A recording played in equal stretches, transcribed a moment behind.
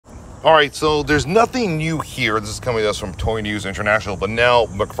All right, so there's nothing new here. This is coming to us from Toy News International, but now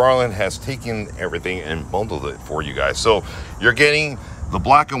McFarlane has taken everything and bundled it for you guys. So you're getting the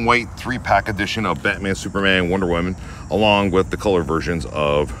black and white 3-pack edition of Batman, Superman, Wonder Woman, along with the color versions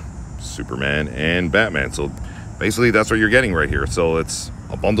of Superman and Batman. So basically that's what you're getting right here. So it's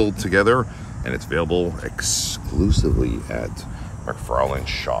a bundled together and it's available exclusively at McFarlane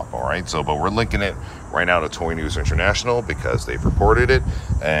shop. All right, so but we're linking it right now to Toy News International because they've reported it,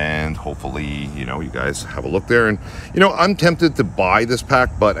 and hopefully, you know, you guys have a look there. And you know, I'm tempted to buy this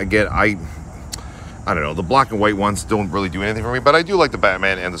pack, but again, I don't know, the black and white ones don't really do anything for me, but I do like the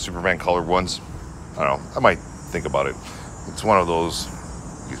Batman and the Superman colored ones. I don't know, I might think about it. It's one of those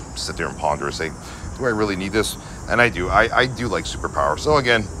you sit there and ponder and say, do I really need this? And I do. I do like superpowers, so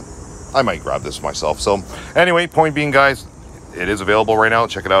again, I might grab this myself. So anyway, point being, guys, it is available right now.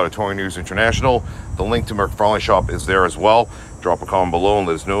 Check it out at Toy News International. The link to McFarlane shop is there as well. Drop a comment below and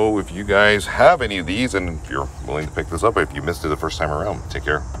let us know if you guys have any of these and if you're willing to pick this up if you missed it the first time around. Take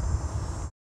care.